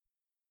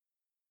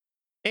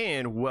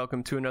And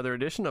welcome to another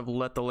edition of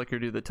Let the Liquor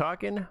Do the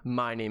Talking.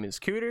 My name is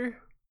Cooter,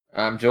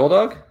 I'm Joel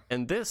Dog.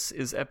 and this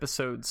is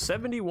episode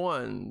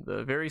 71,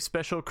 the very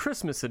special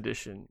Christmas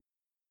edition.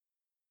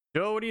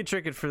 Joe, what are you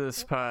drinking for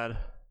this pod?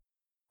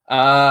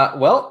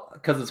 Well,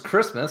 because it's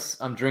Christmas,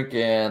 I'm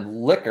drinking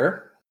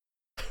liquor.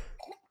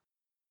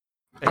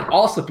 And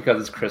also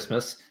because it's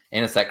Christmas,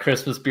 and it's that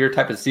Christmas beer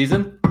type of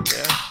season,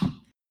 Yeah.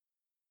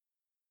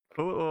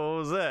 What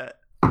was that?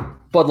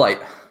 Bud Light.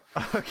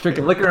 Okay.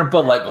 Drinking liquor and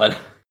Bud Light, bud.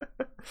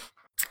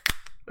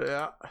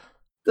 Yeah.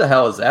 The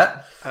hell is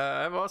that?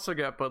 I've also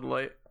got Bud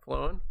Light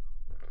flowing.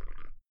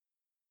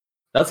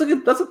 That's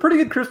a pretty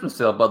good Christmas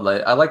sale, Bud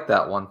Light. I like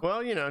that one.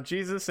 Well, you know,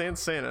 Jesus and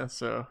Santa,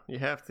 so you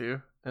have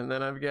to. And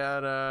then I've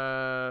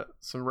got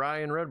some rye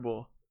and Red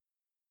Bull.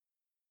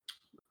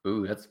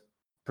 Ooh, that's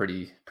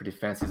pretty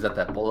fancy. Is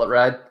that bullet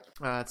ride?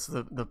 It's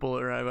the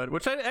bullet rye, bud,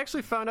 which I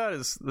actually found out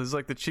is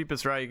like the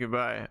cheapest rye you could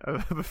buy.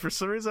 But for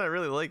some reason, I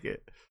really like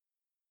it.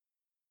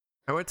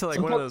 I went to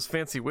like one of those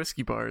fancy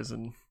whiskey bars,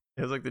 and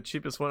it was like the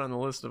cheapest one on the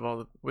list of all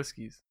the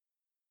whiskeys.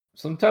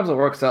 Sometimes it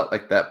works out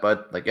like that,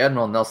 bud. Like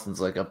Admiral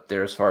Nelson's like up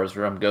there as far as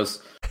rum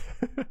goes.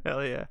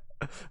 Hell yeah.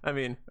 I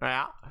mean,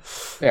 yeah.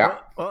 Yeah.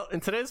 Well,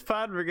 in today's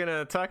pod, we're going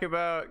to talk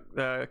about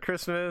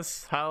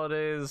Christmas,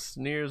 holidays,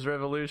 New Year's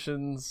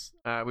revolutions.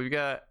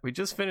 We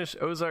just finished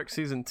Ozark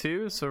season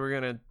 2, so we're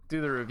going to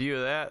do the review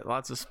of that.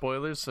 Lots of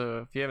spoilers, so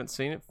if you haven't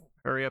seen it,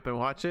 hurry up and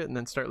watch it and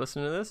then start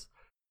listening to this.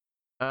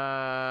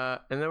 And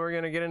then we're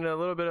going to get into a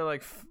little bit of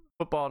like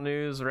football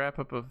news, wrap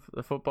up of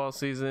the football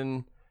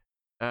season,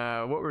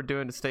 what we're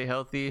doing to stay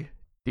healthy,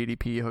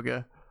 DDP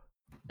yoga,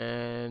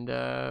 and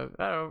I don't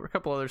know, a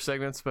couple other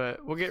segments,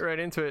 but we'll get right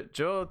into it.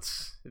 Joel,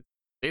 it's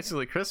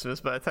basically Christmas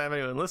by the time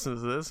anyone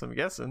listens to this, I'm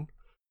guessing.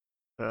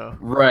 So,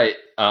 right.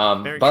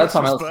 Merry By the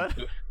time Christmas, I listen,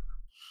 bud.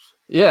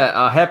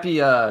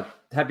 yeah.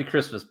 Happy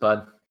Christmas,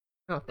 bud,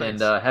 Oh, and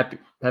thanks.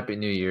 happy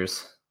New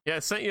Year's. Yeah, I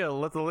sent you a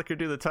Let the Liquor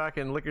Do the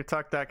Talking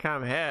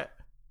liquortalk.com hat.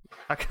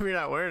 How come you're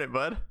not wearing it,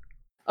 bud?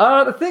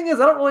 The thing is,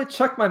 I don't really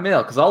check my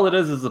mail because all it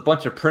is a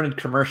bunch of printed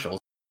commercials.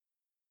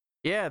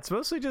 Yeah, it's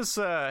mostly just,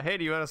 hey,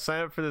 do you want to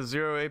sign up for the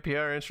 0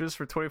 APR interest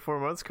for 24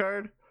 months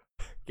card?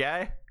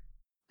 Guy?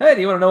 Hey,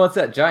 do you want to know what's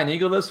at Giant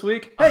Eagle this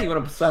week? Hey, you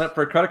want to sign up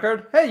for a credit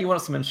card? Hey, you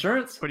want some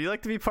insurance? Would you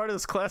like to be part of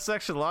this class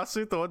action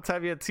lawsuit? The one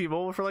time you had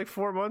T-Mobile for like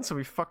 4 months and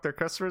we fucked our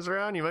customers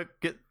around, you might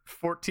get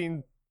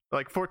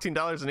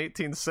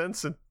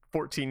 $14.18 in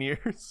 14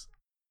 years.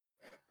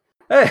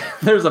 Hey,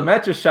 there's a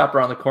mattress shop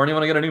around the corner. You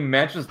want to get a new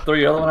mattress? Throw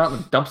your other one out in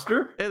the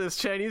dumpster? Hey, this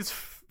Chinese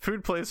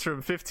food place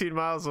from 15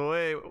 miles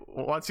away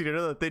wants you to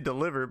know that they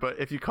deliver, but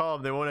if you call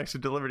them, they won't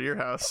actually deliver to your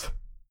house.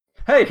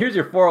 Hey, here's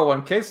your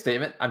 401k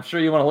statement. I'm sure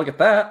you want to look at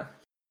that.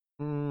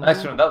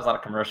 Actually, that was not a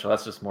commercial.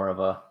 That's just more of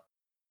a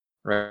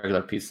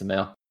regular piece of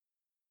mail.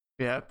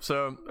 Yeah,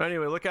 so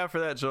anyway, look out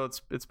for that, Joel.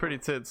 It's pretty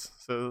tits.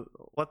 So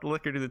Let the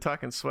Liquor Do the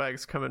Talking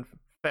swag's coming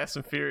fast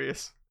and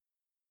furious.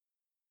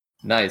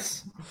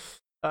 Nice.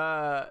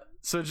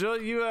 So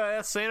Joel, you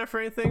asked Santa for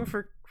anything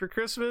for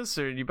Christmas,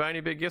 or did you buy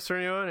any big gifts for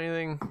anyone?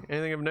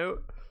 Anything of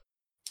note?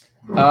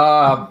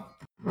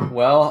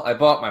 Well, I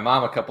bought my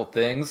mom a couple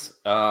things.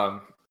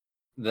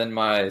 Then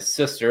my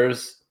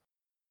sisters,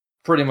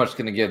 pretty much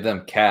going to give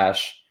them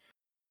cash.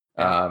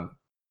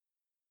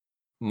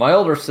 My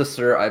older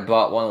sister, I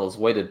bought one of those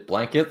weighted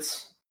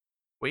blankets.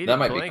 That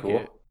might be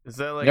cool. Is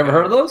that like Never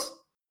heard of those?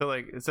 So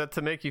like, is that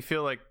to make you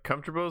feel like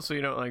comfortable so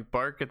you don't like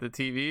bark at the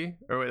TV?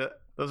 Or wait,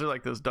 those are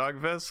like those dog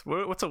vests.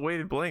 What's a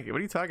weighted blanket? What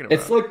are you talking about?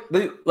 It's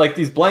like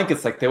these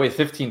blankets, like they weigh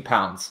 15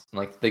 pounds.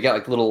 Like they got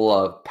like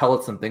little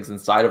pellets and things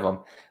inside of them.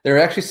 They're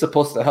actually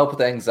supposed to help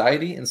with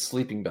anxiety and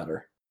sleeping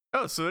better.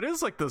 Oh, so it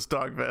is like those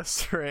dog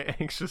vests for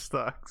anxious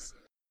dogs.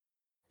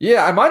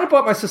 Yeah, I might have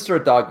bought my sister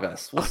a dog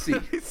vest. We'll see.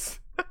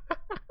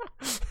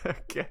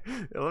 Okay,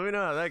 let me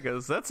know how that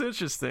goes. That's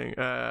interesting.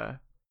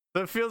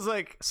 So it feels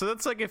like, so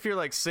that's like if you're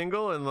like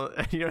single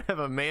and you don't have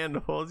a man to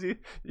hold you,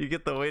 you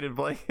get the weighted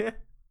blanket.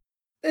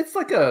 It's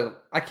like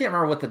I can't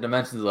remember what the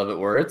dimensions of it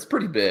were. It's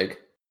pretty big.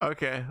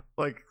 Okay,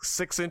 like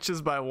 6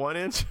 inches by 1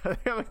 inch. I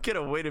think I'm gonna get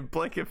a weighted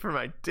blanket for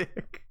my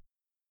dick.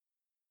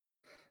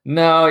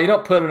 No, you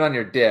don't put it on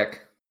your dick.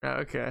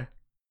 Okay.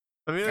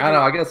 I mean, I don't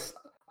know. I guess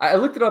I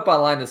looked it up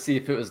online to see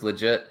if it was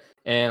legit,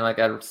 and like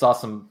I saw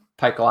some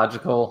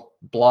psychological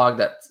blog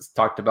that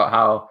talked about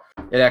how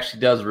it actually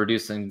does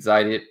reduce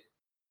anxiety. It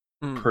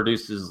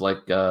produces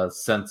like a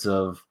sense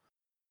of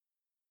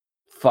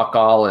fuck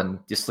all and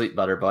you sleep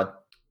better, bud.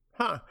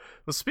 Huh.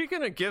 Well,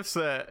 speaking of gifts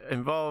that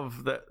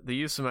involve the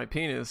use of my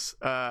penis,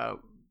 me and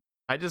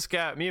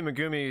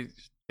Megumi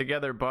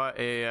together bought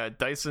a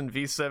Dyson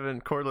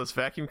V7 cordless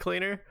vacuum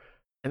cleaner,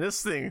 and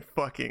this thing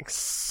fucking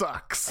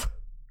sucks.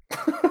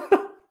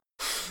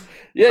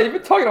 Yeah, you've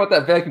been talking about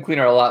that vacuum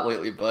cleaner a lot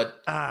lately, bud.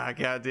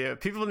 Goddamn.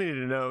 People need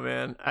to know,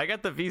 man. I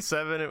got the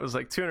V7. It was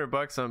like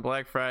 $200 on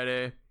Black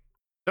Friday.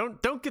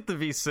 Don't get the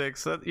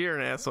V6. You're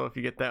an asshole if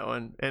you get that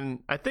one. And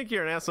I think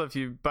you're an asshole if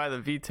you buy the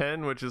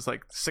V10, which is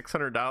like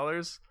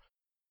 $600.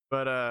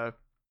 But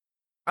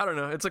I don't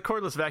know. It's a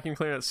cordless vacuum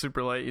cleaner that's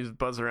super light. You just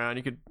buzz around.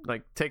 You could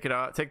like take it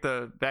out, take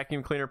the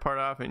vacuum cleaner part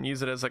off, and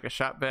use it as like a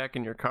shop vac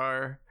in your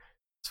car.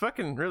 It's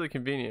fucking really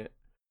convenient.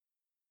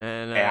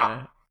 And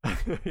Yeah.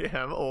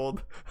 yeah, I'm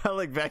old. I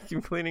like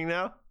vacuum cleaning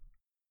now.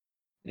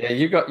 Yeah,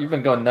 you've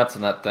been going nuts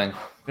on that thing.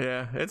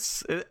 Yeah,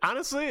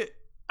 honestly,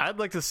 I'd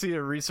like to see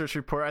a research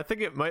report. I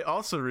think it might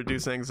also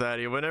reduce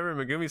anxiety. Whenever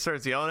Megumi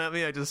starts yelling at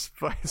me, I just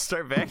fucking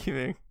start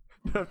vacuuming.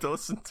 I don't have to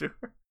listen to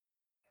her.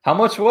 How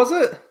much was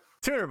it?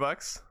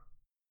 $200.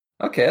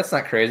 Okay, that's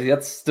not crazy.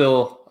 That's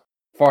still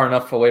far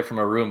enough away from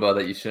a Roomba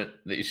that you should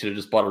have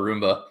just bought a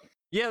Roomba.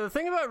 Yeah, the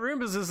thing about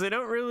Roombas is they're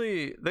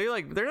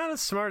not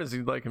as smart as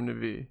you'd like them to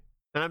be.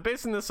 And I'm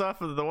basing this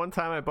off of the one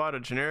time I bought a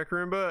generic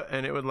Roomba,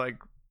 and it would like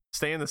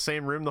stay in the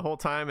same room the whole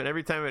time, and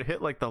every time it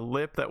hit like the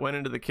lip that went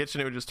into the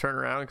kitchen, it would just turn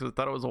around because it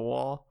thought it was a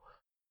wall.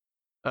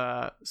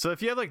 So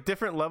if you have like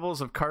different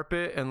levels of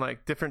carpet and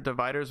like different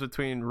dividers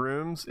between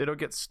rooms, it'll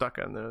get stuck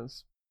on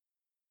those.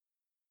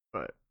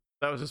 But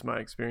that was just my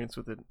experience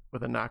with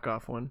a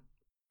knockoff one.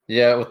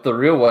 Yeah, with the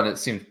real one, it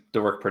seemed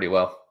to work pretty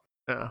well.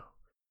 Yeah.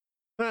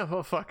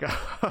 Well, fuck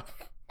off.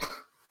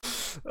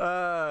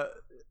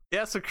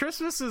 Yeah. So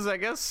Christmas is, I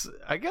guess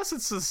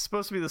it's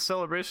supposed to be the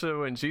celebration of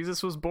when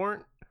Jesus was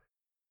born.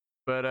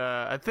 But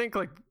I think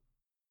like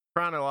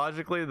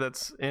chronologically,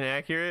 that's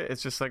inaccurate.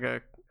 It's just like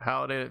a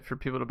holiday for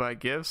people to buy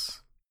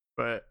gifts.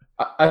 But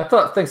I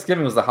thought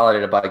Thanksgiving was the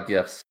holiday to buy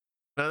gifts.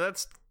 No,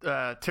 that's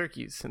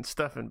turkeys and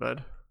stuffing,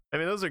 bud. I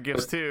mean, those are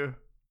gifts too.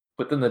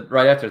 But then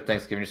right after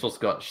Thanksgiving, you're supposed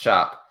to go out and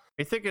shop.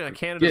 Are you thinking of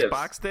Canada's Gifts.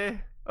 Box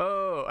Day?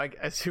 Oh,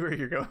 I see where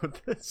you're going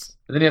with this.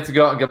 And then you have to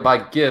go out and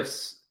buy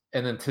gifts,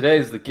 and then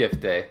today's the gift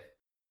day.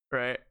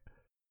 Right.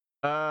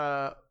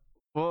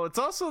 Well, it's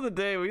also the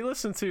day we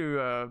listened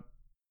to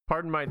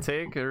Pardon My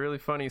Take, a really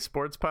funny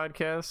sports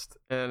podcast,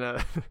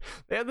 and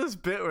they had this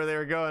bit where they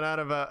were going on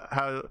about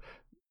how,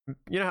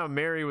 you know how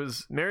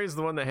Mary's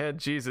the one that had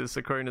Jesus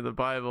according to the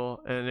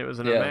Bible, and it was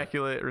an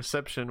immaculate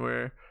reception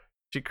where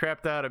she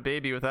crapped out a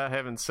baby without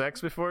having sex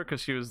before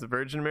because she was the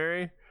Virgin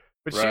Mary.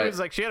 But she was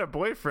like, she had a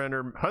boyfriend,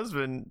 her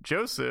husband,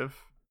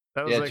 Joseph.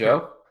 That was like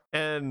Joe.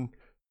 And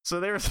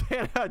so they were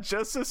saying how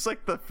Joseph's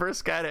like the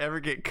first guy to ever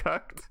get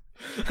cucked.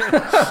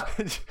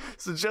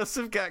 So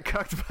Joseph got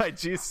cucked by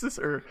Jesus,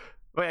 or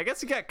wait, I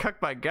guess he got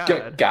cucked by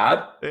God.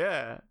 God?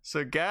 Yeah.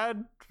 So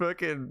God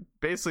fucking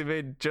basically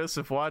made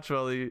Joseph watch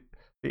while the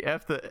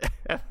F the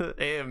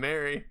A of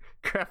Mary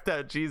crapped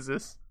out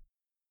Jesus.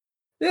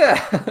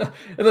 Yeah.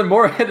 And then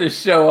Moore had to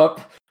show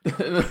up.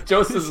 And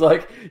Joseph's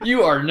like,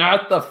 "You are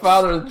not the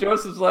father." And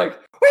Joseph's like,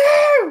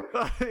 "Woo!"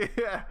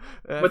 Yeah.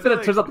 But then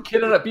it turns out the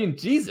kid ended up being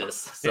Jesus.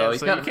 So, yeah,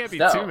 so you can't be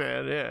too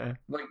mad. Yeah.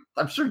 Like,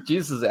 I'm sure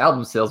Jesus'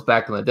 album sales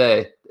back in the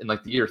day, in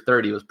like the year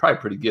 30, was probably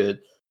pretty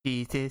good.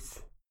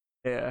 Jesus.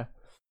 Yeah.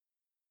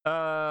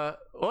 Well,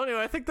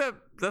 anyway, I think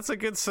that's a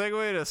good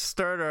segue to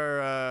start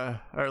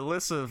our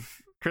list of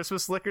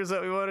Christmas liquors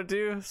that we want to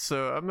do.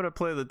 So I'm gonna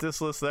play the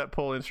Dis List That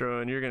Poll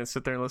intro, and you're gonna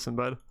sit there and listen,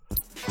 bud.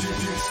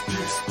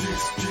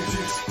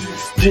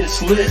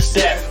 Dis List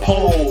That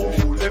Poll.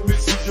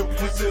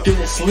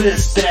 Dis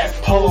List That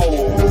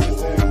Poll.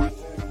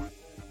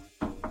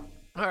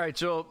 All right,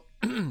 Joel.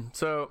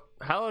 So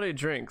holiday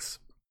drinks.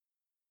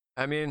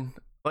 I mean,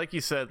 like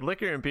you said,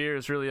 liquor and beer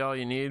is really all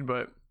you need,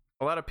 but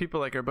a lot of people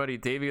like our buddy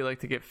Davey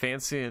like to get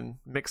fancy and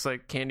mix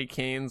like candy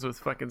canes with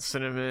fucking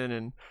cinnamon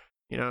and,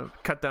 you know,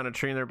 cut down a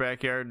tree in their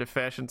backyard to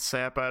fashion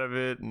sap out of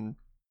it and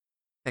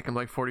take them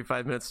like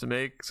 45 minutes to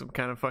make some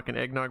kind of fucking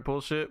eggnog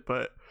bullshit.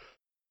 But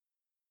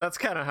that's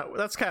kind of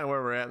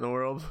where we're at in the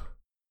world.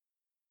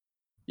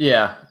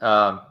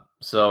 Yeah.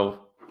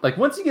 So like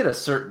once you get a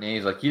certain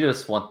age, like you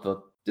just want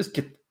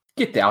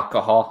get the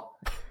alcohol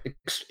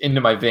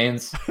into my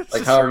veins,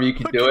 like however you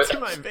can do it.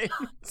 Into my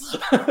veins.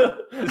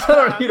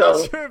 I'm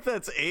not sure if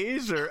that's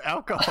age or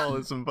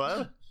alcoholism,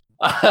 bud.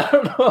 I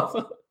don't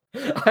know.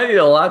 I need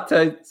a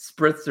latte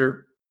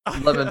spritzer,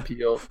 lemon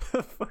peel,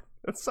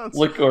 that sounds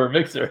liquor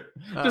mixer.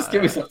 Just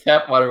give me some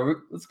tap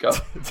water. Let's go.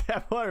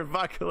 Tap water,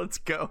 vodka. Let's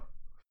go.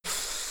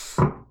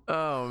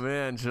 Oh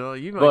man, Joel,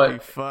 you might be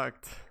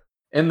fucked.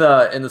 In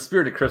the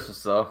spirit of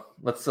Christmas, though,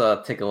 let's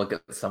take a look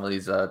at some of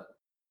these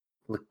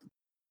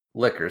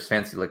liquors,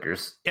 fancy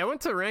liquors. Yeah, I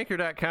went to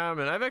Ranker.com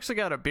and I've actually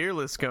got a beer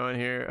list going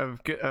here of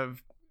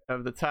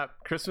the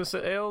top Christmas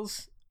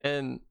ales,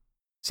 and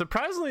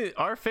surprisingly,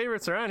 our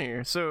favorites are on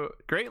here. So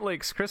Great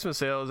Lakes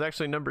Christmas Ale is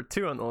actually number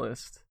 2 on the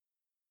list.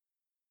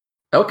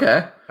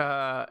 Okay.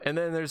 And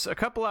then there's a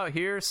couple out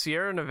here.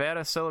 Sierra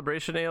Nevada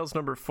Celebration Ales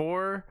number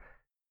 4.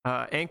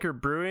 Anchor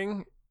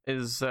Brewing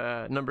is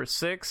number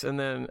 6, and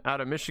then out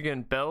of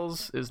Michigan,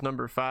 Bell's is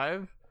number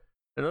 5.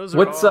 And those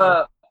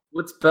are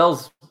what's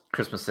Bell's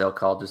Christmas Ale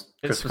called? Just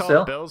it's Christmas called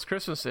Ale? Bell's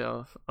Christmas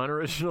Ale.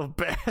 Unoriginal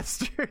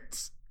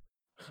bastards.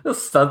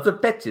 Those sons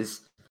of bitches.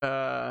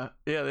 Yeah,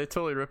 they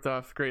totally ripped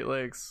off Great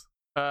Lakes.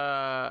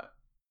 And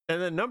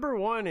then number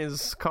 1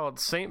 is called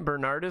St.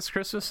 Bernardus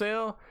Christmas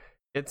Ale.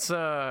 It's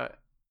I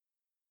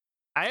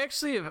I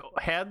actually have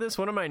had this.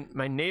 One of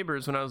my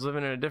neighbors, when I was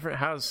living in a different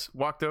house,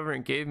 walked over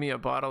and gave me a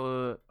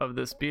bottle of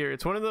this beer.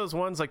 It's one of those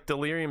ones like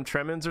Delirium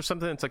Tremens or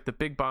something. It's like the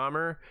Big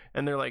Bomber,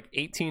 and they're like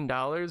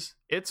 $18.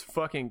 It's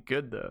fucking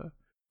good though.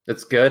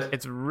 It's good.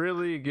 It's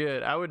really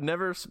good. I would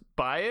never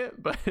buy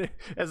it, but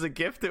as a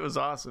gift, it was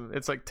awesome.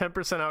 It's like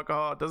 10%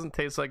 alcohol. It doesn't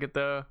taste like it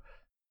though.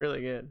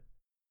 Really good.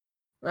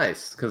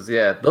 Nice, because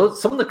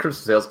some of the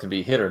Christmas ales can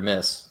be hit or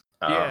miss.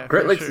 Yeah,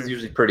 Great Lakes sure. is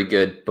usually pretty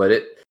good,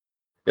 but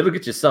it'll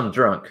get you some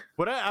drunk.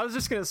 What I was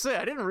just gonna say,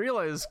 I didn't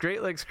realize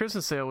Great Lakes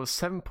Christmas Ale was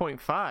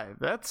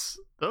 7.5.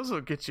 Those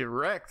will get you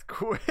wrecked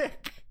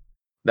quick.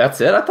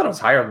 That's it? I thought it was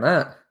higher than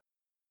that.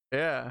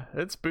 Yeah,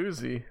 it's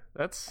boozy.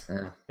 That's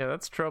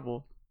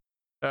trouble.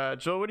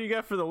 Joel, what do you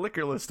got for the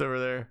liquor list over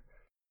there?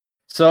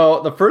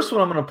 So the first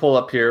one I'm going to pull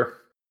up here,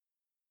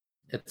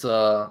 it's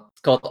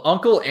called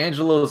Uncle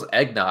Angelo's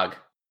Eggnog.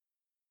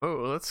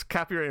 Oh, that's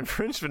copyright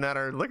infringement at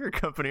our liquor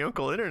company,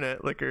 Uncle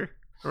Internet Liquor,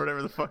 or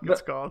whatever the fuck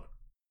it's called.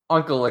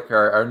 Uncle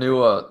Liquor, our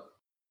new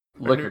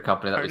liquor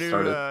company that we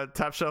started. Our new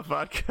top shelf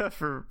vodka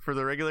for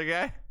the regular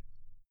guy.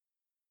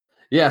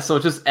 Yeah, so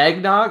it's just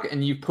eggnog,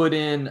 and you put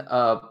in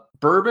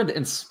bourbon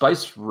and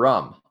spiced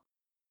rum.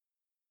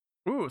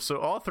 Ooh, so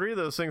all three of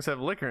those things have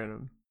liquor in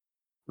them.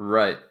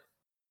 Right.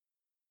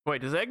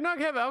 Wait, does eggnog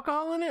have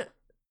alcohol in it?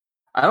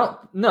 I don't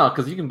know,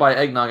 because you can buy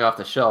eggnog off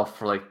the shelf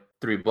for like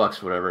 $3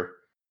 or whatever.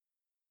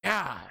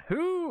 Yeah,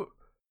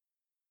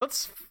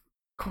 let's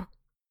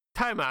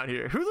time out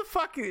here. Who the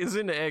fuck is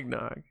into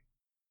eggnog?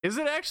 Is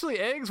it actually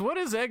eggs? What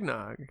is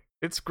eggnog?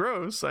 It's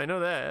gross, I know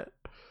that.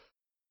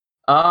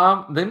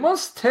 They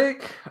must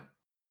take...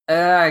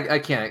 I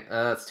can't.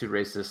 That's too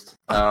racist.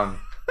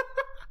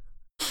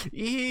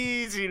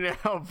 Easy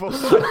now, boy.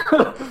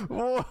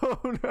 Whoa,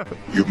 no.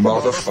 You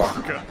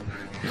motherfucker.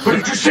 What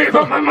did you say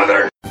about my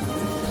mother?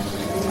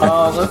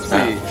 Let's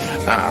see.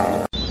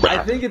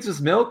 I think it's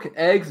just milk,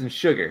 eggs, and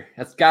sugar.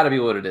 That's got to be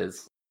what it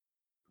is.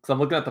 Because I'm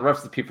looking at the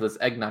recipe for this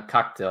eggnog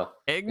cocktail.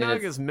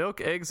 Eggnog is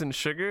milk, eggs, and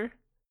sugar?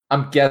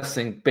 I'm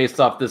guessing based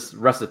off this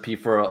recipe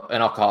for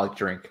an alcoholic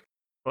drink.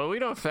 Well, we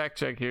don't fact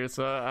check here,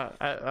 so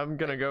I'm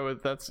going to go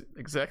with that's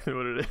exactly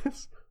what it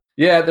is.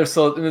 Yeah,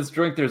 in this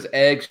drink, there's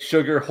eggs,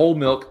 sugar, whole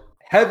milk,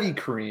 heavy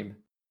cream,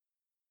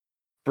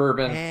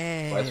 bourbon,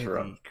 spiced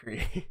rum.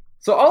 Cream.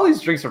 So all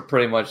these drinks are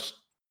pretty much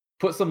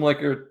put some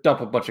liquor, dump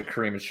a bunch of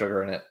cream and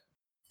sugar in it.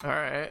 All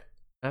right,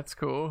 that's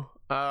cool.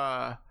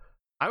 I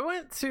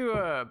went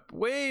to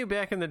way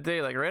back in the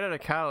day, like right out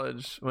of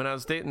college, when I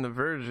was dating the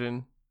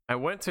Virgin. I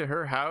went to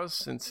her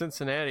house in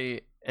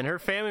Cincinnati, and her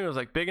family was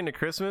like big into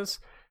Christmas,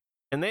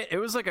 and it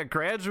was like a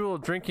gradual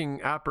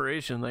drinking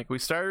operation. Like we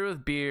started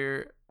with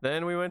beer,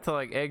 then we went to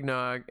like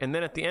eggnog, and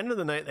then at the end of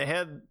the night,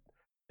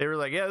 they were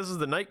like, yeah, this is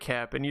the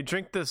nightcap, and you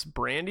drink this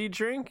brandy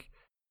drink.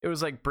 It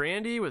was like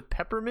brandy with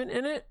peppermint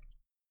in it,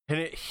 and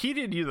it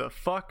heated you the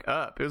fuck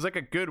up. It was like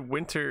a good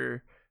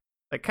winter,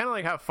 like kind of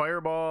like how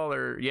Fireball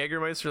or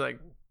Jägermeister like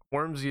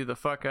warms you the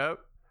fuck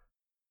up.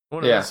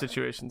 One of those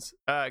situations.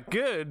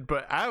 Good,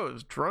 but I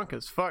was drunk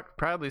as fuck,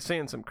 probably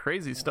saying some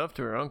crazy stuff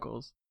to her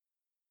uncles.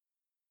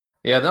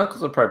 Yeah, the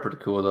uncles are probably pretty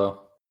cool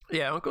though.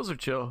 Yeah, uncles are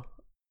chill.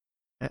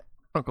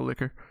 Uncle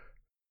Liquor.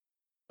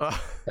 Hell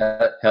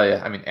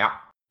yeah. I mean, yeah.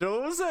 So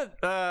what was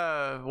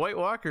that White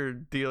Walker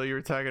deal you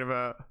were talking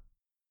about?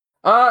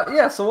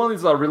 Yeah, so one of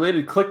these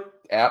related click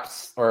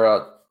apps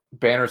or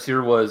banners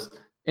here was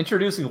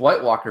introducing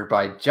White Walker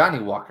by Johnny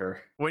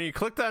Walker. When you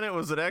clicked on it,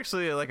 was it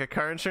actually like a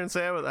car insurance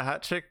ad with a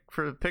hot chick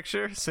for the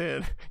picture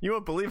saying, you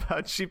won't believe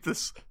how cheap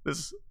this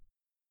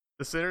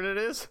internet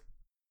is?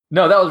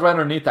 No, that was right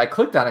underneath. I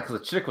clicked on it because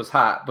the chick was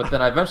hot, but then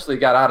I eventually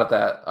got out of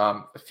that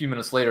a few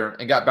minutes later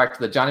and got back to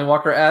the Johnny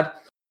Walker ad.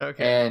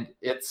 Okay. And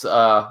it's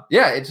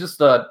it's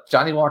just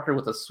Johnny Walker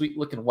with a sweet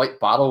looking white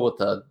bottle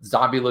with a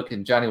zombie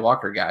looking Johnny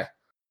Walker guy.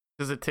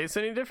 Does it taste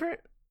any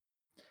different?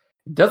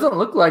 It doesn't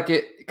look like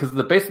it because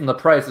based on the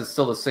price is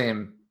still the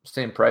same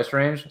price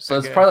range. So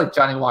it's probably like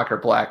Johnny Walker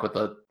Black with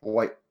a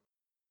white.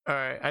 All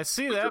right, I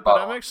see that, but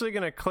I'm actually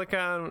gonna click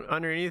on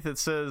underneath. It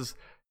says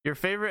your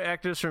favorite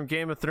actors from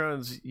Game of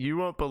Thrones. You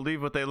won't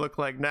believe what they look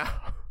like now.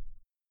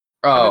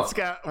 Oh, and it's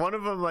got one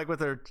of them like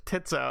with her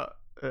tits out.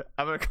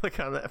 I'm gonna click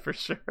on that for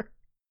sure.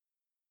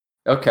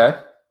 Okay.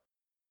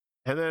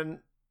 And then,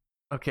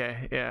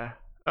 okay, yeah.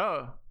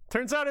 Oh,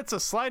 turns out it's a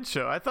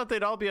slideshow. I thought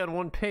they'd all be on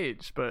one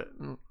page, but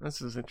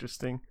this is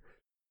interesting.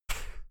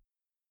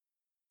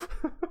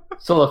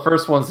 So the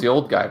first one's the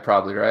old guy,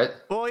 probably, right?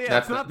 Well, yeah,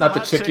 it's not the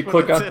chick you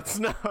click on.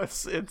 It's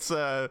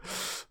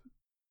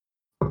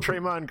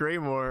Tremont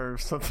Graymore or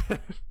something.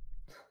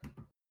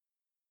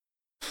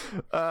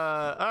 All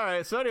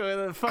right. So anyway,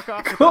 then fuck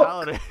off with the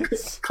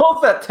holidays.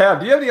 Close that tab.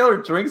 Do you have any other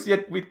drinks?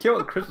 We'd kill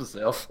with Christmas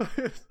sale.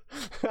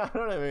 I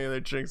don't have any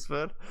other drinks,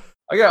 man.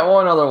 I got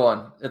one other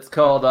one. It's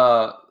called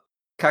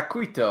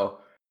Caquito.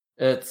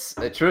 It's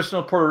a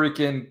traditional Puerto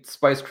Rican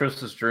spiced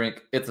Christmas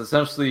drink. It's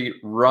essentially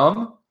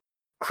rum,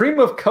 cream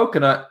of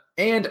coconut,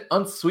 and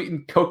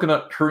unsweetened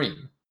coconut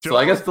cream. So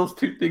I guess those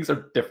two things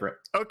are different.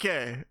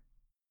 Okay.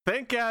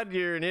 thank God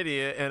you're an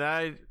idiot and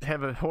I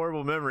have a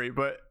horrible memory,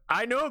 but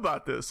I know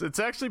about this. It's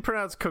actually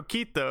pronounced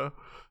coquito,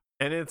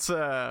 and it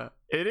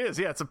is,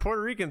 yeah, it's a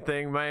Puerto Rican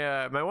thing.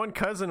 My one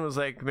cousin was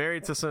like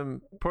married to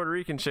some Puerto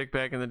Rican chick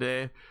back in the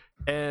day,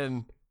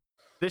 and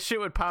this shit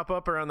would pop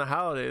up around the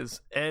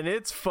holidays, and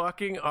it's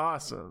fucking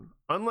awesome.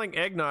 Unlike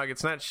eggnog,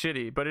 it's not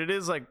shitty, but it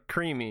is like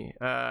creamy.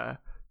 But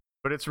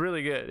it's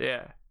really good,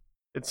 yeah.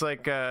 It's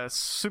like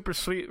super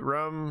sweet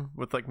rum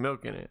with like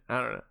milk in it. I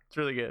don't know. It's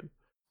really good.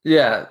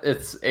 Yeah,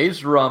 it's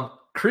aged rum,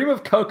 cream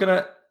of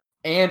coconut,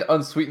 and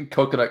unsweetened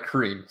coconut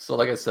cream. So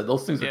like I said,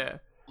 those things are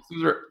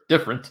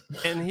different.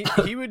 And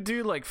he would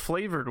do like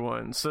flavored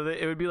ones, so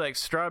that it would be like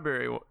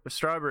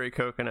strawberry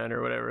coconut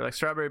or whatever, like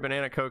strawberry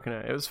banana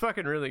coconut. It was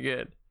fucking really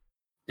good.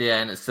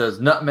 Yeah, and it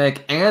says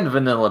nutmeg and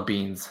vanilla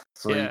beans.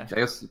 So yeah. I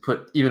guess you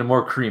put even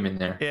more cream in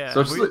there. Yeah.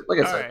 So it's like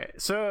I said. All right.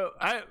 So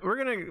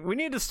we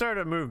need to start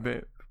a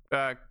movement.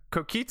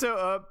 Coquito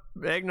up,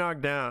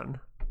 eggnog down.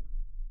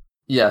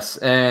 Yes,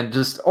 and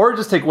just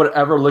take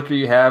whatever liquor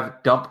you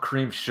have, dump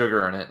cream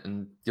sugar in it,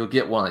 and you'll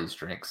get one of these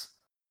drinks.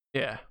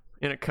 Yeah,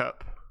 in a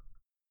cup.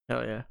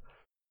 Hell yeah.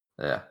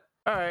 Yeah.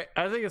 All right,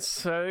 I think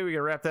we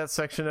can wrap that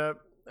section up.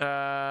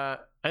 I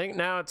think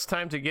now it's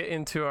time to get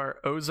into our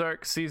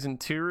Ozark Season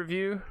 2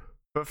 review.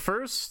 But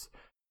first,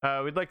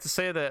 we'd like to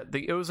say that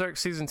the Ozark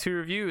Season 2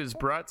 review is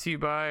brought to you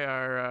by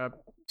our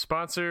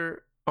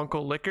sponsor,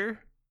 Uncle Liquor.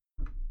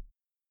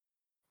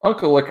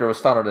 Uncle Liquor was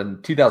founded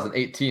in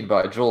 2018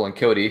 by Joel and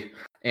Cody,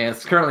 and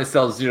currently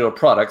sells zero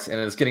products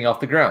and is getting off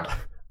the ground.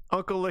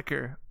 Uncle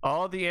Liquor.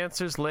 All the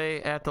answers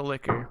lay at the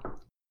liquor.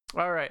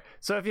 All right,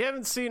 so if you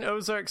haven't seen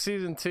Ozark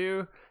Season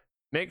 2,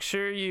 make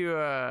sure you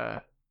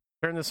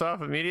turn this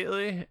off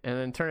immediately and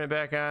then turn it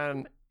back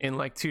on in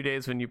like 2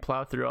 days when you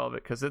plow through all of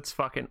it, because it's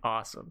fucking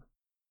awesome.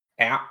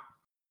 Yeah.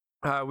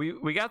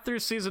 We got through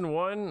Season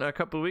 1 a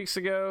couple of weeks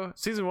ago.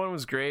 Season 1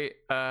 was great.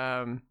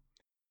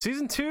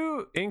 Season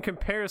 2, in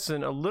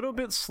comparison, a little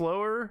bit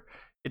slower.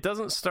 It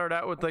doesn't start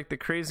out with like the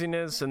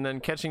craziness and then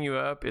catching you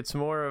up. It's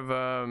more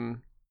of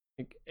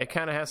it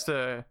kind of has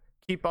to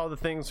keep all the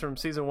things from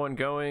Season 1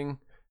 going,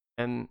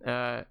 and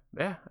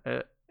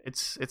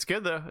it's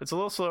good though. It's a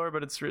little slower,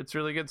 but it's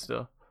really good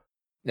still.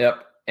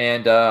 Yep.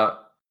 And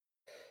what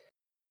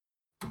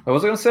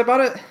was I gonna say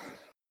about it?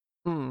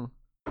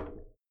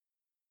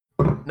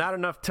 Not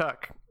enough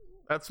Tuck.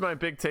 That's my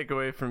big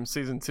takeaway from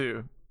Season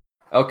 2.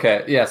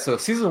 Okay, yeah, so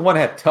Season 1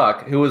 had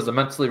Tuck, who was the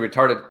mentally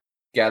retarded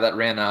guy that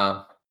ran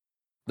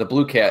the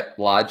Blue Cat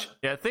Lodge.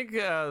 Yeah, I think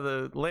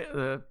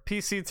the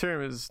PC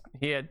term is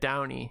he had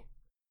Downey.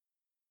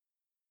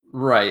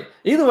 Right.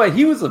 Either way,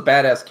 he was a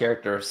badass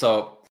character.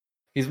 So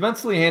he's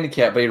mentally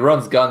handicapped, but he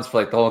runs guns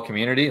for like the whole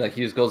community. Like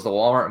he just goes to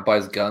Walmart and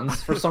buys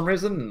guns for some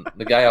reason. And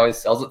the guy always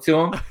sells it to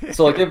him.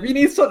 So like if you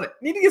need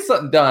to get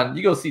something done,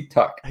 you go see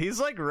Tuck.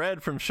 He's like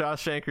Red from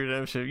Shawshank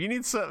Redemption. If you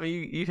need something,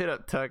 you hit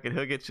up Tuck and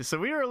he'll get you. So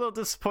we were a little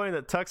disappointed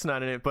that Tuck's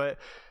not in it, but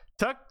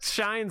Tuck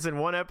shines in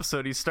one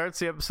episode. He starts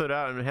the episode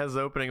out and has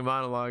the opening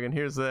monologue, and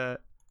here's that.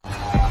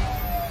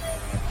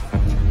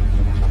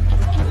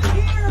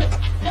 Here!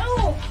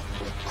 Help!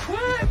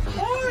 Quick!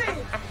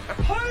 Hurry!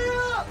 Hurry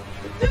up!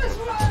 This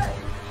way!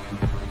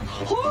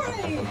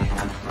 Hurry!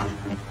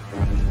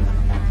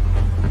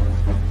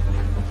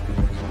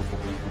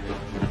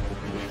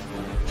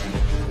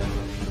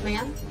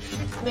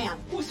 Ma'am.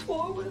 What's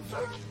wrong with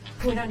her?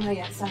 We don't know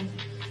yet, son.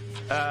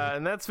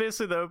 And that's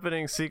basically the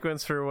opening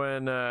sequence for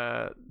when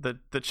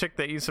the chick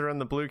that used to run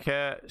the Blue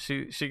Cat,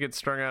 she gets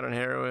strung out on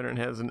heroin and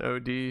has an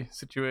OD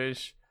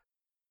situation.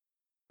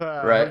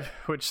 Right.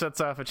 Which sets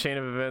off a chain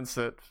of events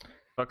that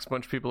fucks a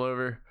bunch of people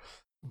over.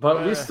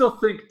 But we still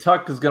think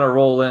Tuck is going to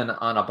roll in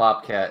on a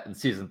Bobcat in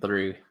Season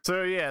 3.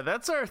 So yeah,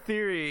 that's our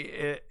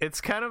theory.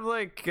 It's kind of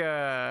like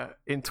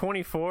in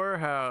 24,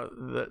 how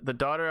the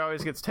daughter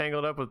always gets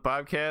tangled up with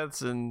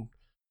Bobcats and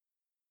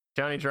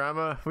Johnny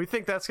Drama. We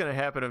think that's going to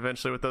happen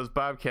eventually with those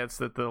Bobcats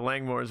that the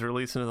Langmores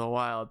release into the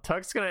wild.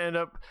 Tuck's going to end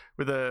up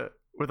with a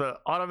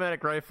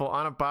automatic rifle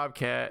on a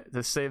Bobcat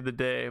to save the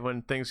day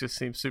when things just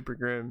seem super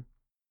grim.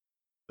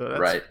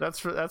 So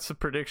that's a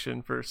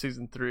prediction for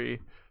Season 3.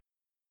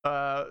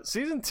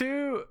 Season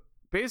 2,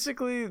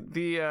 basically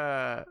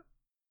the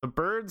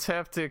birds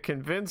have to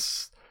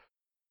convince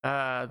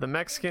the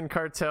Mexican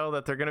cartel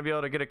that they're going to be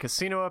able to get a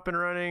casino up and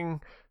running.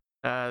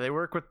 They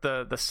work with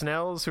the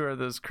Snells, who are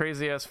those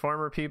crazy ass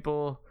farmer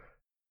people.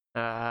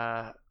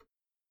 A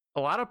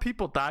lot of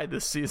people died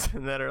this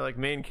season that are like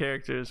main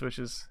characters, which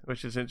is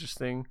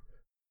interesting.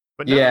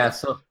 But yeah,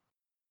 so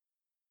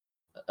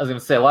I was gonna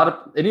say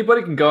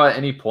anybody can go at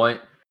any point.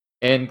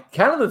 And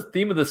kind of the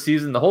theme of the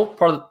season, the whole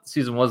part of the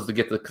season was to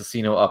get the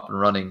casino up and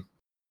running.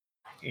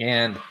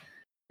 And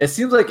it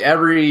seems like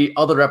every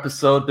other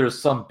episode,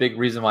 there's some big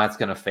reason why it's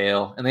going to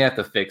fail, and they have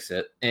to fix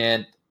it.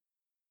 And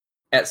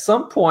at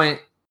some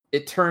point,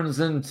 it turns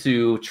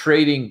into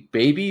trading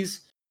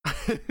babies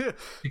to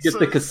get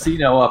the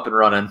casino up and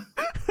running.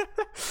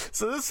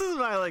 So this is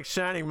my like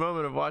shining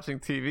moment of watching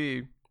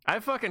TV.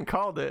 I fucking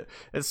called it.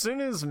 As soon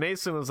as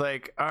Mason was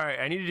like, all right,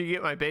 I need you to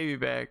get my baby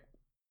back,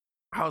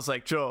 I was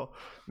like, Joel,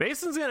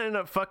 Mason's gonna end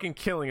up fucking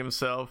killing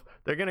himself.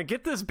 They're gonna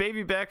get this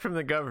baby back from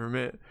the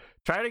government,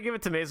 try to give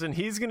it to Mason.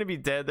 He's gonna be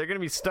dead. They're gonna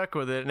be stuck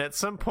with it. And at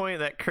some point,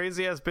 that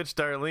crazy ass bitch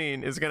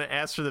Darlene is gonna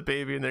ask for the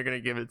baby, and they're gonna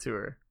give it to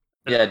her.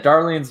 Yeah,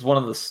 Darlene's one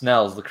of the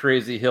Snells, the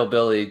crazy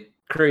hillbilly,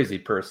 crazy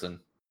person.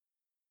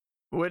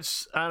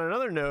 Which, on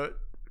another note,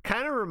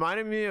 kind of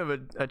reminded me of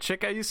a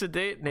chick I used to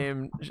date.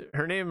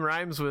 Her name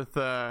rhymes with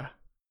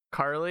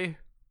Carly.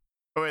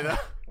 Oh wait,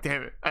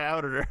 damn it! I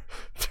outed her.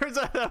 Turns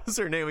out that was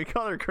her name. We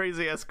call her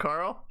Crazy Ass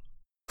Carl.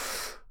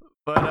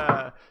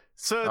 But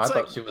so it's I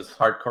thought she was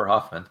Hardcore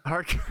Hoffman.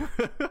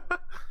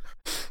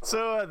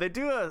 So they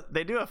do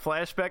a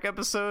flashback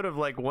episode of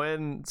like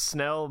when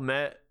Snell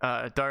met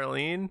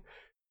Darlene,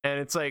 and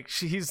it's like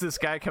he's this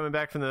guy coming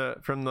back from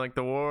the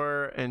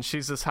war, and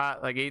she's this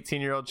hot like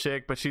 18-year-old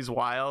chick, but she's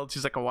wild.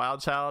 She's like a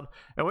wild child.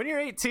 And when you're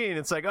 18,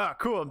 it's like, oh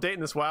cool, I'm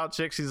dating this wild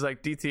chick. She's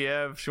like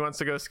DTF. She wants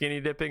to go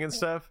skinny dipping and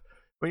stuff.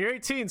 When you're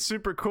 18,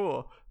 super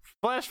cool.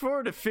 Flash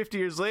forward to 50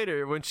 years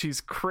later when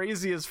she's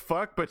crazy as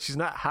fuck, but she's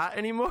not hot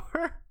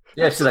anymore.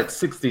 Yeah, she's like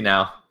 60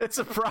 now. It's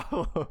a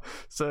problem.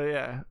 So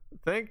yeah,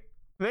 thank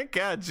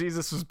God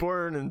Jesus was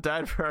born and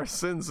died for our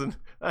sins, and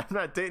I'm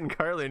not dating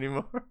Carly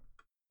anymore.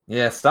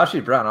 Yeah,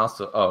 Saoirse Brown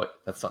also. Oh,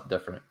 that's something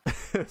different.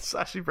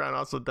 Saoirse Brown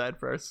also died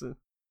for our sins.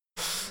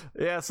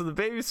 Yeah, so the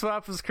baby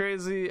swap was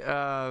crazy.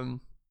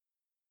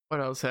 What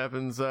else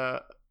happens?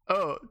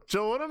 Oh,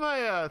 Joel, one of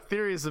my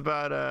theories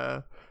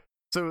about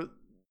so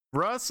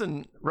Russ,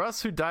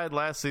 who died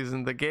last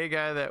season, the gay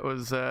guy that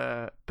was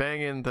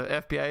banging the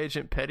FBI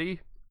agent Petty,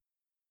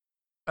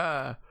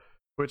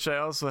 which I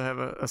also have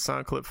a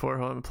sound clip for.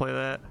 Hold on, play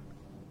that.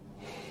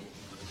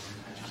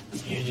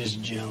 You're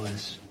just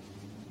jealous.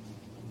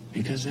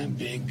 Because that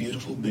big,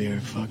 beautiful bear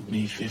fucked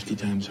me 50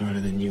 times harder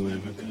than you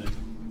ever could.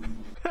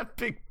 That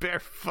big bear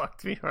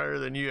fucked me harder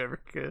than you ever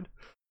could.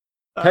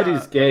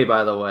 Petty's gay,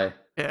 by the way.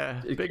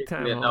 Yeah, big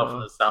time. Enough for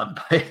the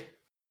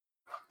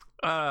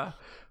soundbite.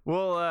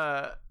 Well,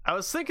 I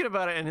was thinking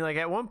about it, and like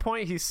at one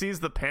point he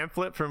sees the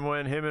pamphlet from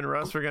when him and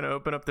Russ were going to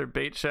open up their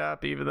bait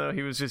shop, even though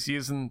he was just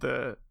using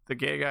the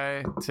gay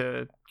guy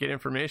to get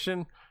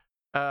information.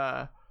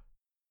 I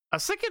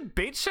was thinking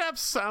bait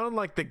shops sound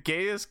like the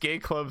gayest gay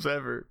clubs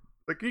ever.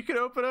 Like you could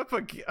open up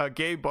a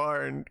gay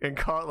bar and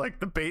call it like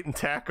the Bait and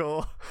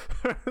Tackle,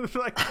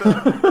 like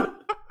the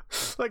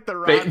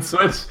rod, bait and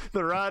switch,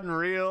 the rod and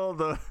reel,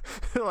 the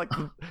like.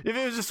 If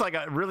it was just like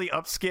a really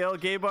upscale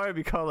gay bar, it'd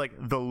be called like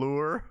the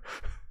Lure.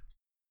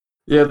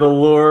 Yeah, the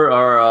Lure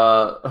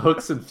or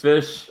Hooks and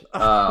Fish.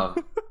 Yeah,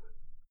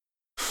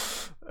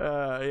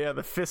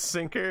 the Fist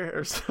Sinker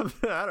or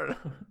something. I don't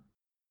know.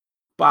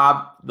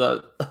 Bob,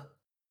 the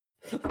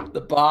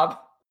Bob.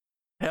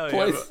 Hell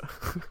place.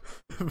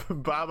 Yeah.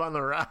 Bob on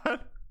the Rod.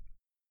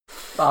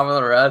 Bob on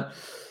the Rod.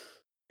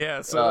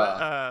 Yeah, so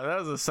that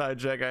was a side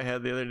check I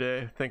had the other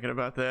day thinking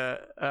about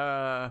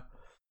that.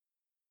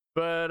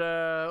 But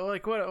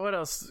like what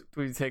else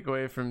do we take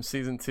away from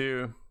season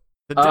 2?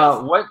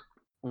 What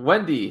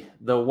Wendy,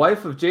 the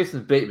wife of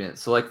Jason Bateman.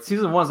 So like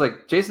season 1's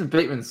like Jason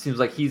Bateman seems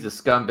like he's a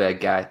scumbag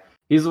guy.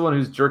 He's the one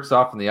who jerks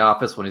off in the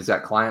office when he's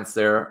got clients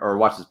there, or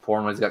watches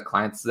porn when he's got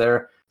clients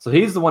there. So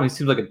he's the one who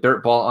seems like a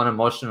dirtball,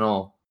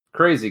 unemotional,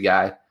 crazy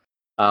guy.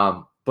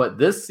 But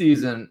this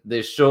season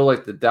they show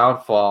like the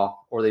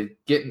downfall, or they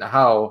get into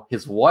how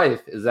his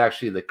wife is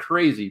actually the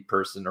crazy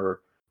person,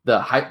 or the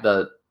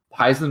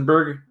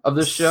Heisenberg of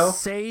this show.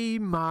 Say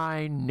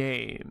my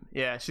name.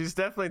 Yeah, she's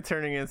definitely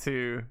turning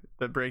into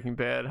the Breaking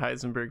Bad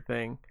Heisenberg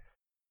thing.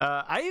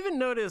 I even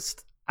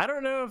noticed, I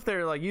don't know if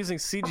they're like using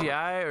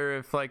CGI or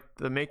if like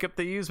the makeup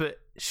they use, but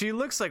she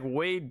looks like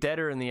way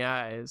deader in the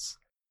eyes.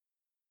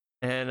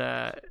 And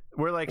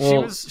we're like,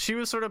 she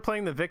was sort of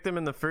playing the victim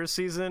in the first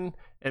season,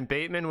 and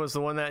Bateman was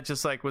the one that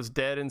just like was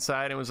dead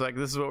inside and was like,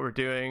 this is what we're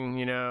doing,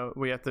 you know,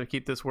 we have to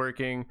keep this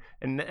working.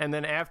 And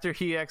then after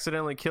he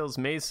accidentally kills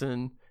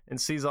Mason and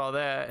sees all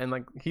that, and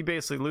like he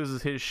basically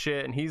loses his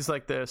shit, and he's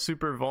like the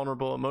super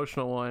vulnerable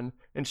emotional one,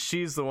 and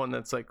she's the one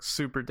that's like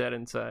super dead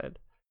inside.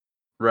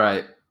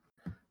 Right.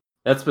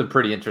 That's been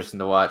pretty interesting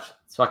to watch.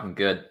 It's fucking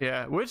good.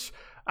 Yeah, which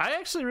I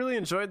actually really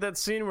enjoyed that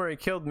scene where he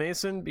killed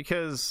Mason,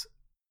 because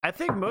I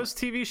think most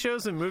TV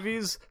shows and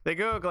movies, they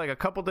go like a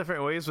couple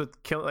different ways with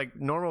like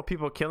normal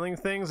people killing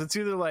things. It's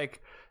either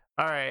like,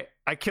 all right,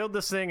 I killed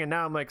this thing and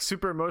now I'm like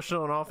super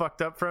emotional and all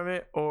fucked up from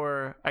it,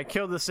 or I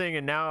killed this thing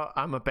and now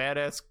I'm a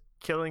badass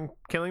killing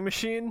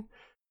machine.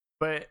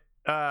 But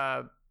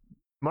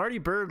Marty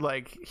Byrde,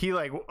 like he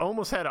like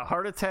almost had a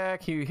heart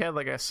attack. He had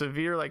like a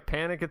severe like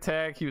panic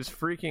attack. He was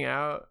freaking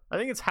out. I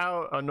think it's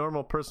how a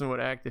normal person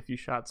would act if you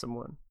shot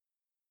someone.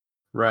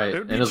 Right,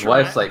 and his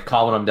wife's like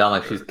calming him down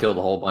like she's killed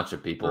a whole bunch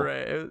of people.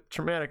 Right, it was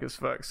traumatic as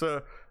fuck.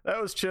 So that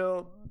was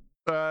chill.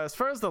 As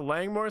far as the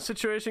Langmore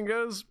situation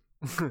goes,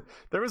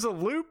 there was a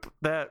loop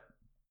that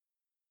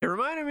it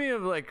reminded me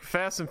of like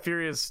Fast and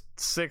Furious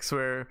 6,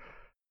 where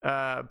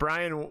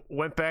Brian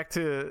went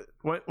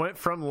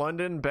from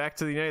London back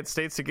to the United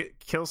States to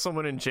kill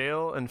someone in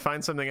jail and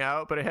find something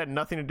out, but it had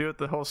nothing to do with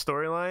the whole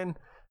storyline.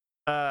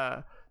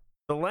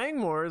 the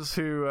Langmores,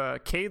 who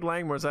Cade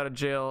Langmore's out of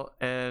jail,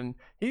 and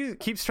he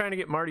keeps trying to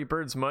get Marty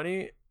Bird's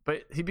money,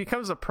 but he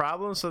becomes a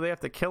problem, so they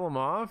have to kill him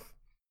off.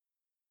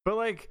 But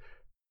like,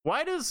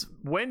 why does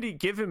Wendy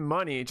give him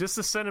money just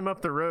to send him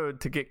up the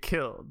road to get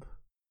killed?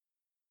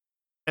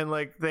 And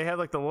like, they have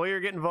like the lawyer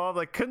get involved.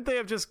 Like, couldn't they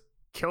have just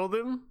killed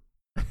him?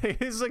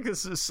 He's like,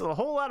 this is a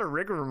whole lot of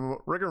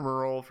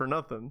rigmarole for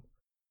nothing.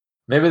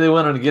 Maybe they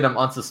wanted to get him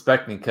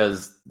unsuspecting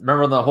because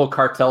remember when the whole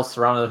cartel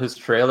surrounded his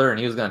trailer and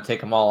he was going to take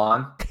them all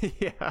on?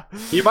 Yeah.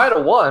 He might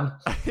have won.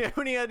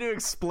 When he had to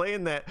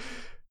explain that.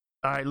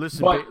 All right,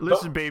 listen,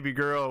 But- baby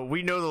girl.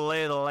 We know the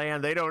lay of the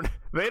land. They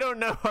don't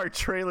know our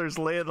trailer's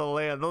lay of the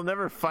land. They'll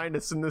never find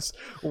us in this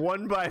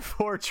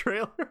 1x4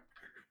 trailer.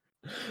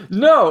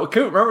 No,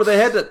 remember they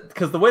had to,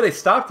 because the way they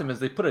stopped him is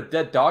they put a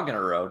dead dog in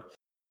a road.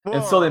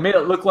 And so they made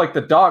it look like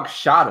the dog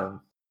shot him.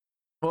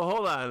 Well,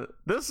 hold on.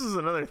 This is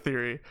another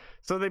theory.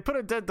 So they put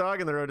a dead dog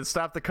in the road to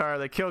stop the car.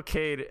 They kill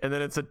Cade, and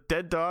then it's a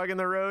dead dog in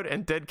the road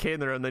and dead Cade in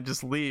the road, and they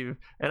just leave.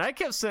 And I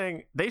kept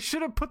saying they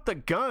should have put the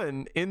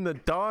gun in the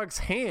dog's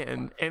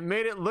hand and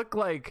made it look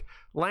like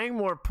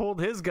Langmore pulled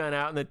his gun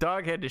out and the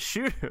dog had to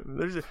shoot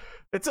him.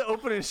 It's an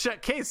open and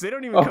shut case. They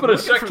don't even Open and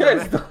shut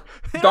case.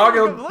 Dog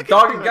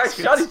and guy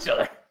shot each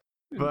other.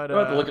 But You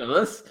don't have to look at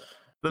this.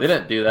 They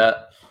didn't do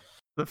that.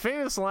 The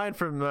famous line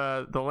from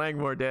the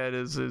Langmore dad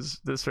is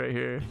this right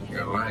here.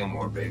 You're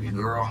Langmore, baby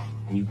girl.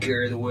 You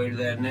carry the weight of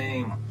that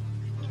name.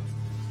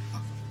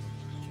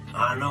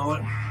 I know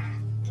it.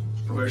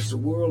 The rest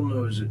of the world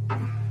knows it.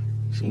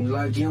 Seems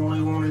like the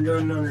only one who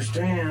doesn't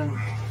understand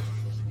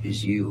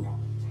is you.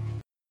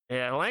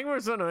 Yeah,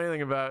 Langmore's don't know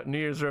anything about New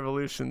Year's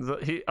revolutions.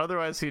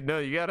 Otherwise he'd know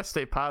you got to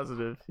stay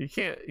positive. You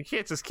can't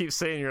just keep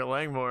saying you're a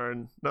Langmore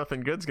and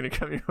nothing good's gonna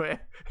come your way.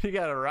 You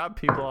got to rob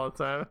people all the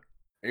time.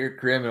 You're a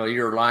criminal.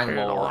 You're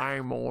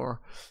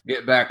Langmore.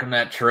 Get back in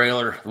that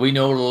trailer. We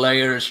know the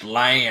layers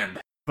land.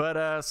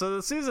 But so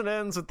the season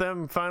ends with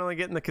them finally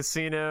getting the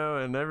casino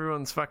and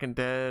everyone's fucking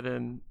dead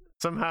and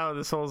somehow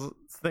this whole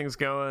thing's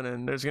going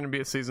and there's going to be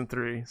a season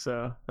 3.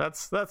 So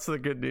that's the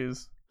good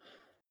news.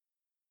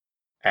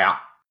 Yeah.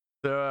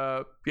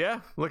 So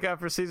yeah, look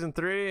out for season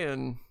 3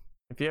 and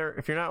if you're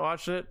not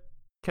watching it,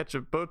 catch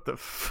a boat the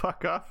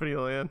fuck off,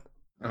 Videoland.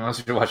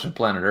 Unless you're watching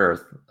Planet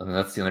Earth. I mean,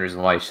 that's the only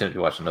reason why you shouldn't be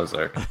watching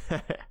Ozark.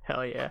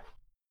 Hell yeah.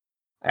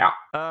 Yeah.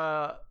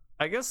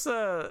 I guess,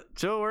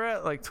 Joe, we're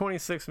at like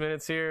 26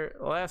 minutes here.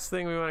 Last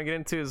thing we want to get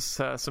into is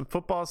some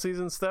football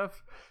season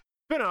stuff.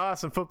 It's been an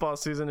awesome football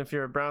season if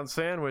you're a Browns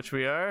fan, which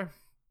we are.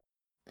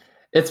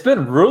 It's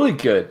been really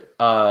good.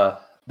 The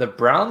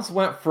Browns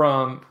went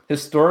from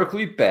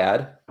historically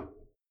bad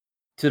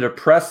to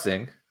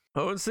depressing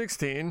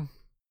 0-16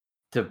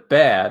 to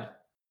bad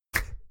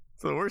It's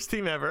the worst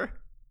team ever.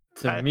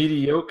 to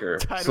mediocre.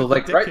 So with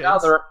like the right now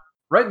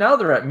Dickens.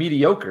 they're at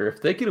mediocre.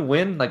 If they could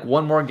win like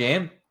one more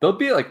game, they'll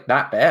be like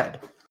not bad.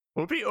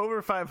 We'll be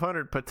over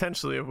 500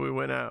 potentially if we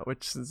win out,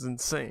 which is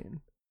insane.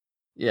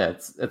 Yeah,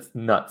 it's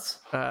nuts.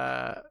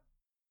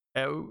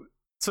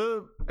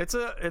 So it's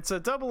a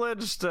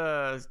double-edged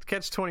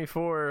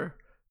catch-24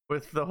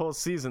 with the whole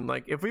season.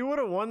 Like if we would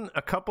have won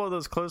a couple of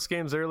those close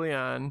games early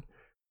on,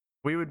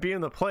 we would be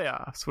in the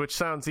playoffs, which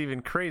sounds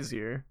even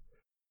crazier.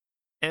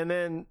 And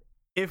then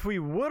if we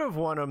would have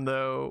won them,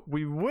 though,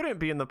 we wouldn't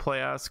be in the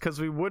playoffs because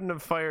we wouldn't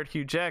have fired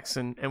Hugh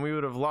Jackson, and we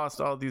would have lost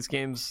all these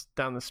games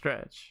down the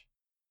stretch.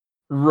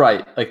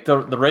 Right. Like the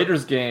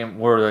Raiders game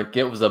where like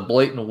it was a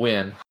blatant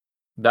win.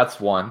 That's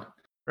one.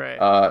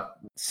 Right.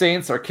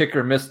 Saints, our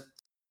kicker missed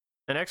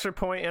An extra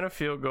point and a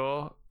field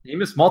goal. he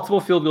missed multiple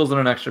field goals and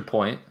an extra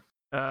point.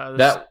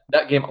 That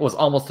game was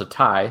almost a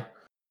tie.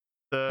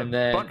 The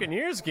then-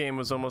 Buccaneers game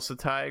was almost a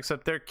tie,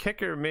 except their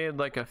kicker made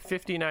like a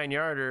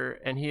 59-yarder,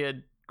 and he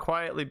had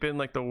quietly been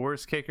like the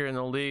worst kicker in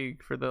the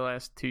league for the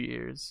last 2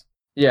 years.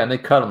 Yeah, and they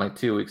cut him like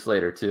 2 weeks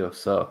later too.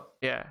 So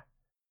Yeah.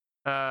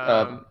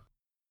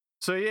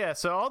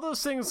 So all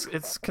those things,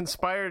 it's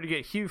conspired to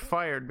get Hugh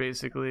fired,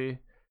 basically.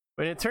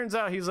 But it turns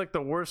out he's like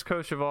the worst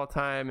coach of all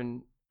time,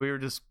 and we were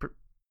just,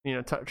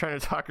 trying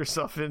to talk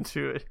ourselves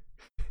into it.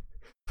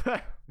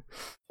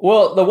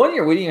 well, the 1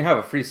 year we didn't even have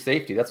a free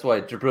safety. That's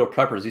why Jabril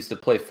Peppers used to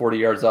play 40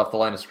 yards off the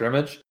line of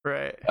scrimmage.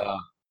 Right.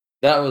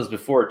 That was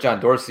before John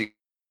Dorsey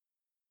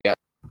got.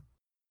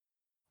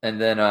 And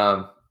then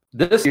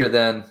this year,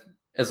 then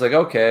it's like,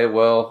 okay,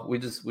 well,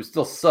 we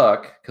still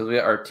suck because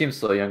our team's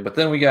so young. But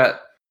then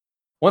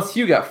once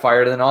Hugh got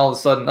fired, then all of a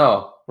sudden,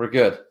 oh, we're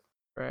good,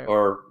 Right.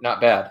 or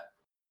not bad.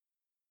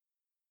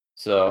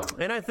 So,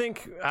 And I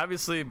think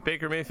obviously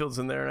Baker Mayfield's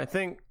in there, and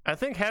I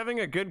think having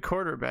a good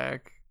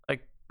quarterback,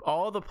 like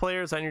all the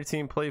players on your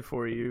team play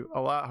for you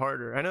a lot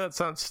harder. I know that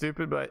sounds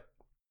stupid, but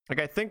like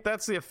I think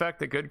that's the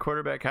effect a good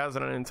quarterback has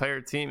on an entire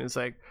team. Is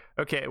like,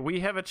 okay, we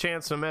have a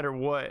chance no matter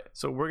what,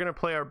 so we're gonna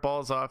play our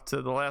balls off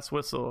to the last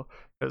whistle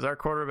because our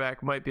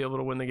quarterback might be able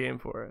to win the game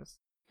for us.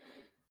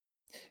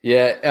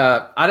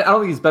 yeah, I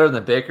don't think he's better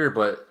than Baker,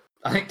 but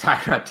I think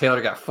Tyrod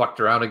Taylor got fucked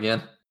around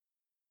again.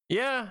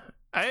 Yeah,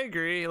 I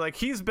agree. Like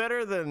he's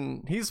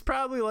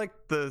probably like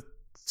the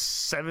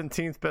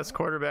 17th best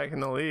quarterback in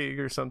the league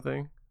or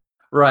something.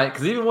 Right,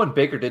 because even when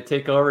Baker did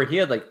take over, he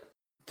had like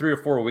 3 or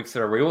 4 weeks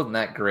there where he wasn't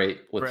that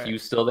great with Right. Hugh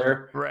still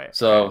there. Right.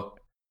 So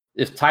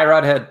if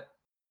Tyrod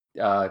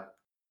had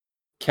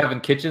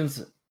Kevin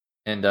Kitchens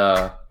and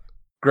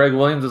Greg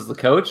Williams as the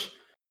coach,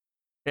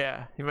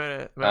 Yeah, he might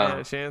have had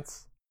a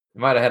chance. he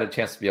might have had a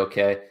chance to be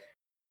okay.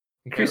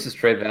 Increase his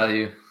trade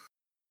value.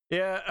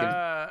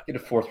 Yeah. Get a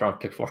 4th-round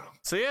pick for him.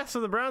 So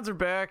the Browns are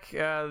back.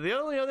 The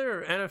only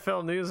other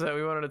NFL news that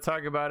we wanted to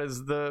talk about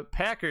is the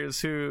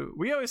Packers, who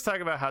we always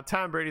talk about how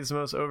Tom Brady's the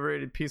most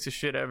overrated piece of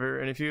shit ever.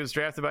 And if he was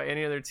drafted by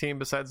any other team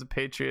besides the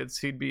Patriots,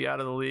 he'd be out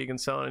of the league and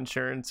selling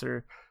insurance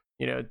or,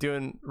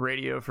 doing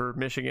radio for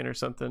Michigan or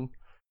something.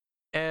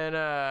 And,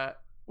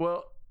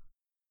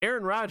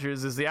 Aaron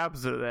Rodgers is the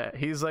opposite of that.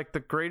 He's like the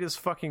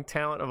greatest fucking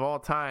talent of all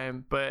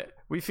time, but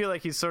we feel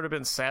like he's sort of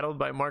been saddled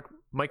by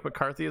Mike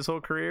McCarthy his whole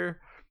career.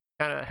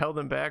 Kind of held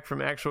him back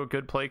from actual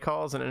good play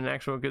calls and an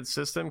actual good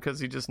system because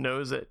he just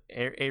knows that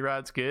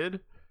A-Rod's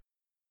good.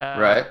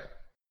 Right.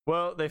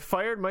 Well, they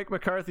fired Mike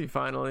McCarthy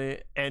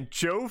finally, and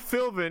Joe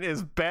Philbin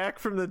is back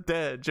from the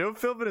dead. Joe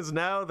Philbin is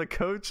now the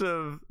coach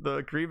of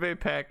the Green Bay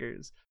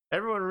Packers.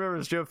 Everyone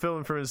remembers Joe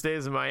Philbin from his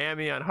days in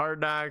Miami on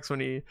Hard Knocks when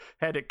he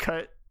had to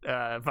cut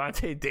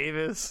Vontae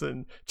Davis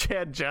and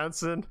Chad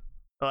Johnson.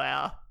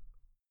 Well,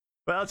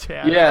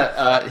 Chad.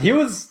 Yeah, he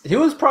was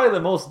probably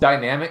the most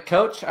dynamic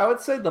coach. I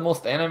would say the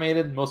most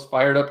animated, most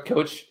fired up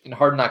coach in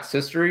Hard Knocks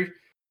history.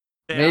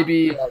 Yeah.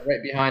 Maybe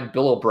right behind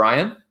Bill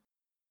O'Brien.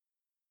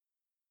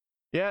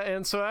 Yeah,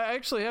 and so I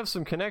actually have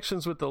some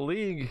connections with the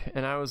league,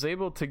 and I was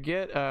able to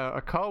get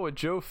a call with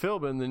Joe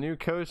Philbin, the new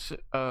coach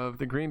of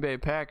the Green Bay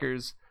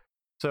Packers.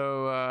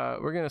 So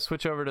we're gonna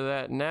switch over to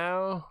that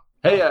now.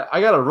 Hey, I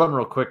gotta run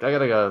real quick. I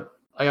gotta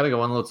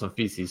go unload some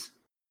feces.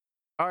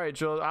 All right,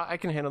 Joel, I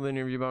can handle the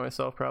interview by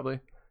myself, probably.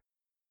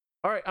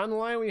 All right, on the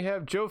line we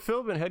have Joe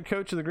Philbin, head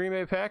coach of the Green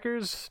Bay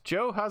Packers.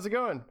 Joe, how's it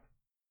going?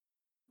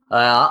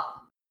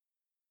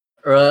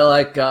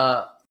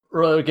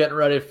 Really getting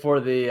ready for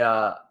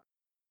the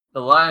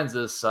Lions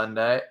this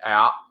Sunday.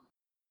 Oh,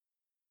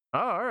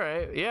 all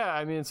right. Yeah,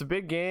 I mean, it's a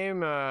big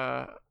game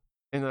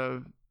in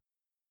the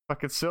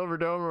fucking Silver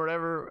Dome or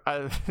whatever,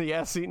 the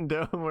Ass Eaton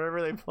Dome,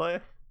 whatever they play.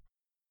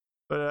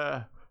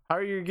 But how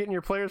are you getting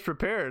your players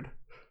prepared?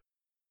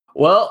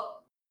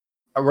 Well,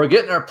 we're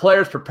getting our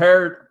players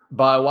prepared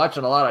by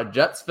watching a lot of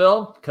Jets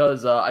film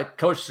because I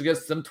coached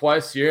against them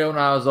twice a year when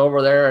I was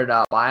over there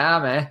in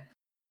Miami.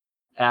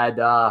 And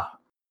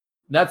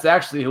that's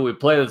actually who we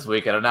play this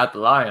weekend and not the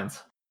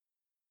Lions.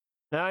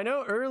 Now, I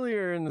know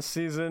earlier in the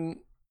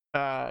season,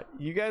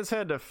 you guys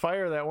had to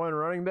fire that one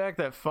running back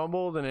that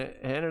fumbled, and it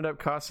ended up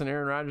costing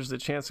Aaron Rodgers the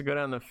chance to go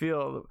down the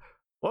field.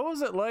 What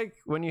was it like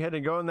when you had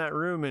to go in that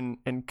room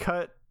and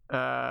cut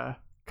that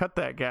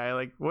guy?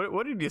 Like,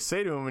 what did you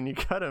say to him when you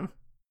cut him?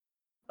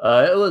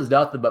 It was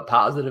nothing but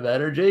positive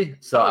energy.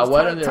 So I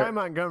went in there. Ty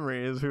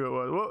Montgomery is who it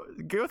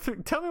was.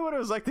 Tell me what it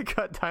was like to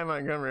cut Ty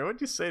Montgomery. What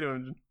did you say to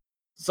him?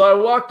 So I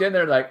walked in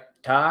there like,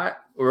 Ty,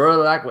 we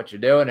really like what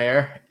you're doing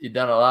here. You've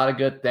done a lot of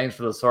good things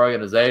for this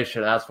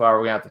organization. That's why we're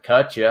going to have to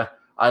cut you.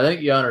 I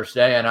think you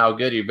understand how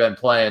good you've been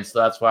playing, so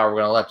that's why we're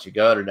going to let you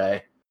go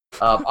today.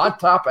 On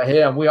top of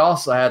him, we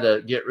also had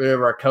to get rid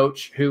of our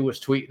coach who was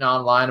tweeting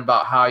online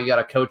about how you got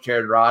to coach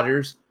Aaron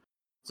Rodgers.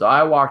 So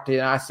I walked in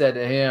and I said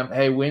to him,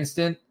 hey,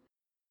 Winston,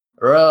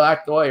 I really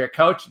like the way you're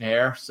coaching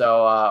here,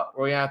 so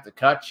we're going to have to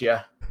cut you.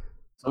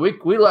 So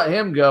we let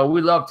him go.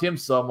 We loved him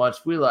so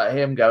much, we let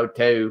him go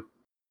too.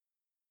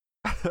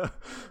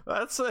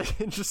 That's an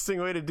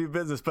interesting way to do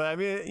business, but I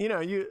mean,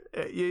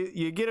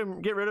 you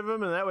get rid of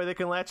them, and that way they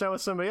can latch on with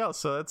somebody else.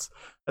 So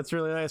that's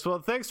really nice. Well,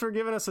 thanks for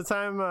giving us the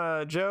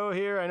time, Joe.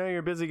 Here, I know you're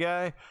a busy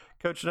guy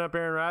coaching up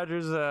Aaron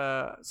Rodgers.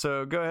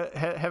 So go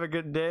ahead, have a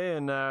good day,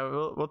 and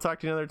we'll talk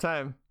to you another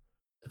time.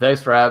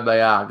 Thanks for having me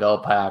on. Go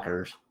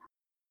Packers.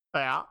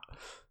 Yeah.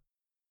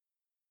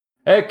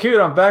 Hey, cute.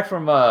 I'm back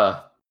from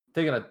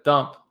taking a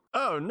dump.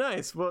 Oh,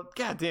 nice. Well,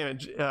 god damn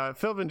it,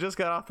 Philbin just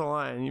got off the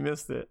line. You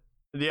missed it.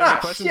 Do you have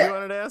any questions you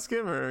wanted to ask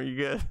him, or are you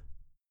good?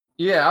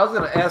 Yeah, I was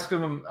going to ask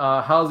him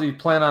how's he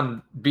plan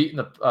on beating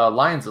the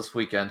Lions this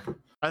weekend.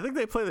 I think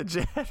they play the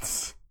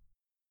Jets.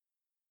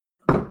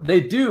 They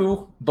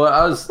do,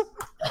 but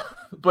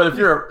but if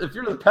you're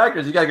the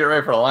Packers, you got to get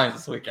ready for the Lions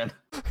this weekend.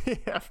 You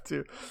have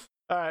to.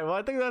 All right. Well,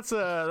 I think that's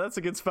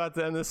a good spot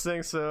to end this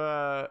thing.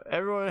 So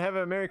everyone have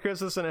a Merry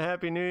Christmas and a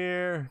Happy New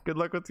Year. Good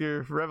luck with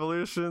your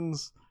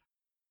revolutions.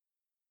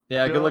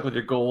 Yeah, good luck with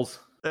your goals.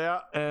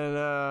 Yeah, and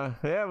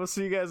we'll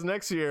see you guys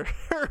next year.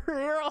 God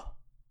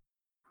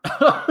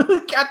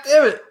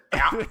damn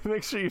it!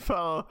 Make sure you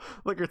follow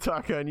Liquor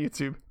Talk on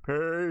YouTube.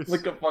 Peace.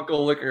 Lick up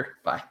Uncle Liquor.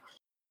 Bye.